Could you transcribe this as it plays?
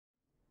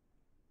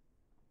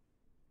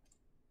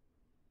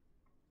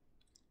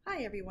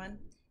Hi everyone.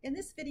 In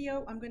this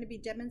video, I'm going to be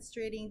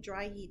demonstrating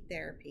dry heat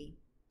therapy.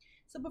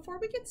 So before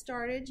we get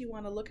started, you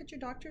want to look at your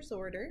doctor's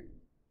order.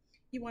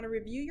 You want to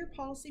review your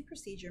policy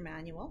procedure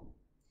manual.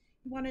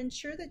 You want to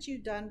ensure that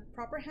you've done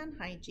proper hand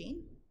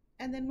hygiene.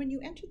 And then when you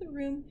enter the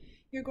room,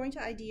 you're going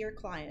to ID your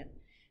client.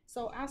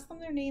 So ask them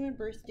their name and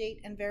birth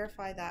date and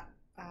verify that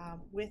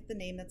with the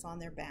name that's on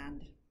their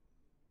band.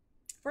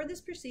 For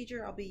this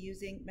procedure, I'll be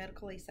using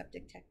medical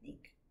aseptic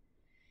technique.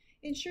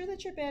 Ensure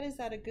that your bed is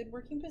at a good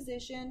working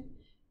position.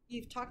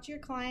 You've talked to your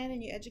client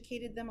and you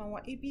educated them on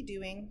what you'd be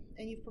doing,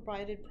 and you've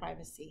provided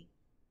privacy.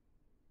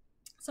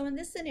 So in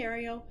this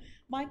scenario,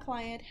 my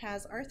client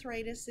has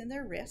arthritis in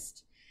their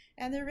wrist,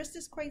 and their wrist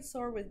is quite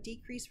sore with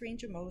decreased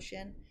range of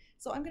motion.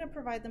 So I'm going to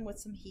provide them with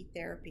some heat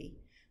therapy.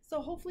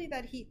 So hopefully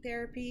that heat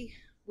therapy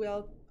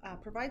will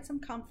provide some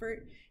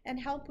comfort and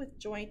help with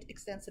joint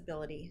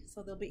extensibility.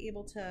 So they'll be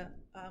able to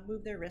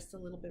move their wrist a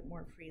little bit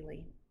more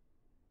freely.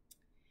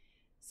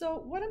 So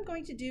what I'm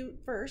going to do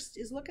first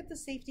is look at the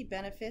safety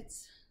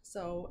benefits,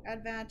 so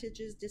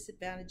advantages,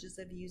 disadvantages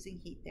of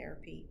using heat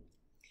therapy.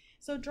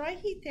 So dry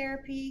heat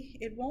therapy,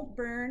 it won't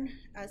burn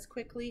as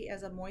quickly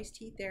as a moist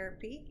heat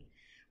therapy.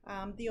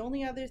 The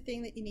only other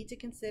thing that you need to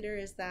consider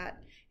is that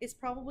it's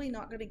probably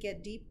not going to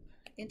get deep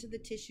into the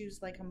tissues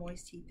like a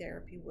moist heat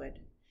therapy would.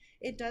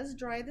 It does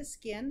dry the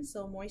skin,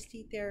 so moist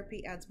heat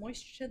therapy adds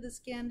moisture to the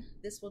skin.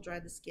 This will dry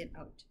the skin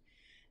out.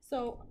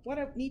 So what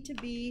I need to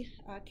be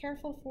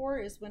careful for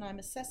is when I'm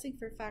assessing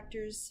for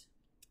factors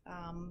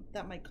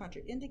that might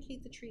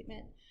contraindicate the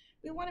treatment,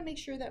 we want to make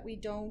sure that we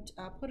don't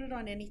put it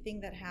on anything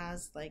that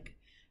has like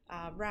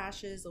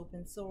rashes,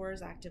 open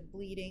sores, active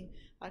bleeding,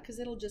 because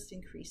it'll just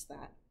increase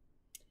that.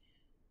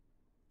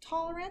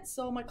 Tolerance,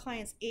 so my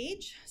client's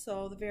age,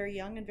 so the very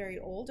young and very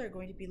old are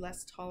going to be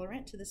less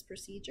tolerant to this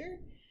procedure.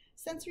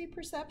 Sensory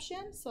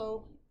perception,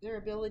 so their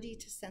ability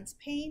to sense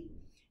pain,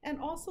 and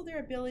also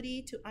their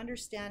ability to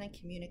understand and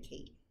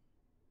communicate.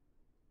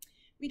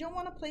 We don't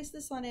want to place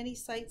this on any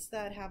sites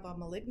that have a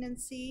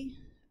malignancy.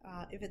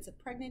 If it's a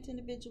pregnant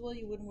individual,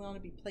 you wouldn't want to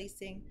be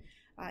placing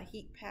a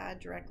heat pad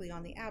directly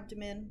on the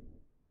abdomen.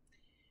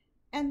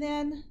 And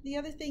then the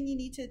other thing you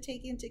need to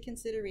take into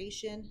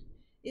consideration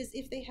is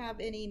if they have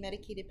any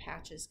medicated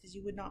patches, because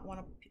you would not want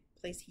to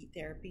place heat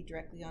therapy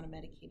directly on a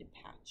medicated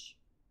patch.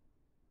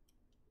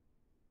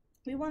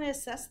 We want to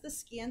assess the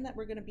skin that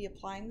we're going to be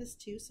applying this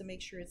to, so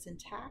make sure it's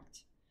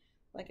intact.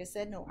 Like I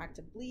said, no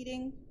active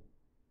bleeding.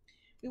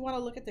 We want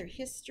to look at their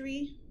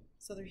history,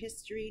 so their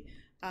history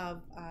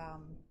of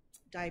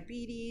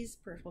diabetes,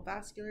 peripheral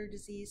vascular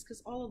disease,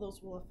 because all of those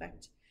will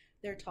affect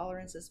their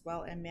tolerance as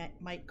well and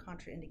might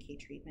contraindicate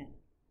treatment.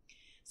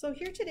 So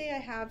here today I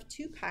have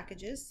two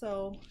packages,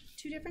 so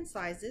two different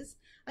sizes.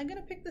 I'm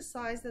going to pick the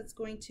size that's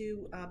going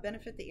to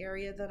benefit the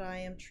area that I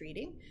am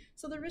treating.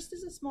 So the wrist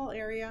is a small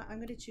area. I'm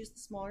going to choose the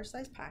smaller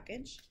size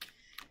package.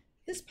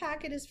 This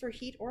packet is for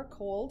heat or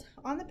cold.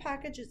 On the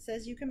package it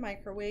says you can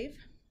microwave.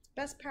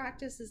 Best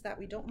practice is that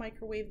we don't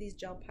microwave these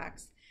gel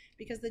packs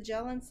because the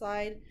gel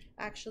inside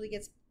actually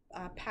gets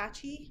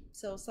patchy.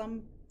 So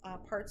some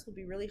parts will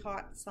be really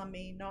hot, some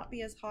may not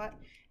be as hot,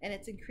 and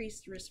it's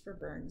increased risk for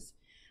burns.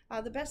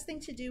 The best thing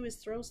to do is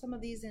throw some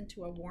of these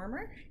into a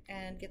warmer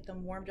and get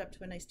them warmed up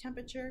to a nice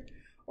temperature,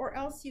 or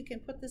else you can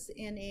put this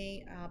in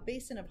a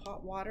basin of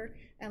hot water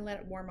and let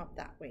it warm up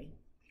that way.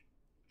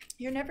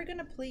 You're never going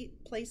to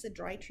place a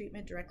dry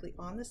treatment directly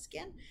on the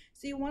skin,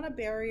 so you want a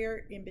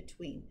barrier in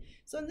between.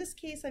 So in this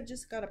case, I've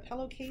just got a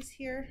pillowcase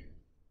here,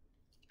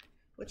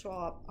 which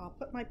I'll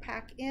put my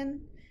pack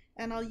in,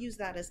 and I'll use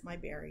that as my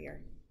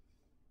barrier.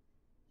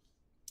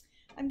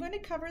 I'm going to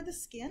cover the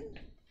skin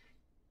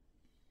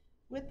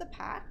with the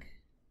pack.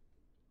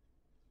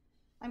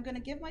 I'm going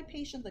to give my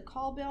patient the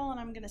call bell and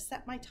I'm going to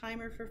set my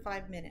timer for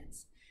 5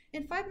 minutes.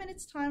 In 5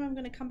 minutes time, I'm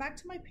going to come back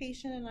to my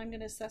patient and I'm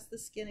going to assess the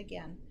skin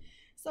again.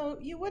 So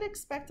you would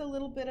expect a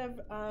little bit of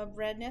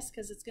redness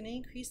because it's going to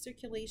increase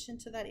circulation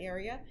to that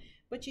area,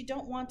 but you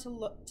don't want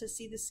to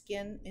see the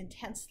skin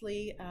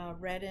intensely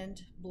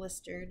reddened,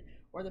 blistered,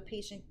 or the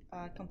patient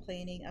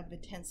complaining of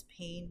intense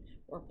pain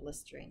or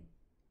blistering.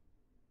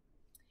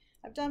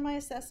 I've done my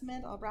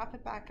assessment. I'll wrap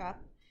it back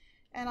up.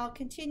 And I'll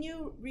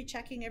continue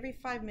rechecking every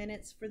 5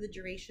 minutes for the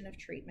duration of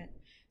treatment.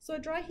 So a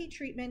dry heat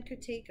treatment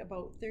could take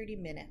about 30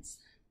 minutes,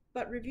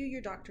 but review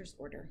your doctor's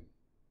order.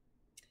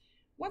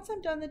 Once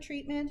I'm done the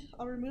treatment,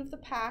 I'll remove the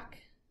pack,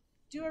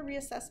 do a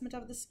reassessment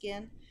of the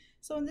skin.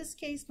 So in this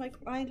case, my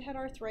client had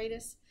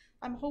arthritis.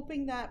 I'm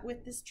hoping that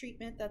with this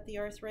treatment that the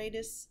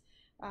arthritis,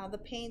 the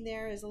pain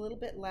there is a little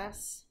bit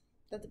less,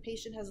 that the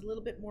patient has a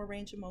little bit more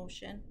range of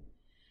motion.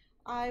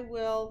 I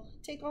will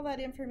take all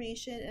that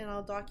information and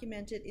I'll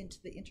document it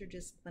into the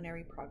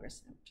interdisciplinary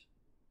progress note.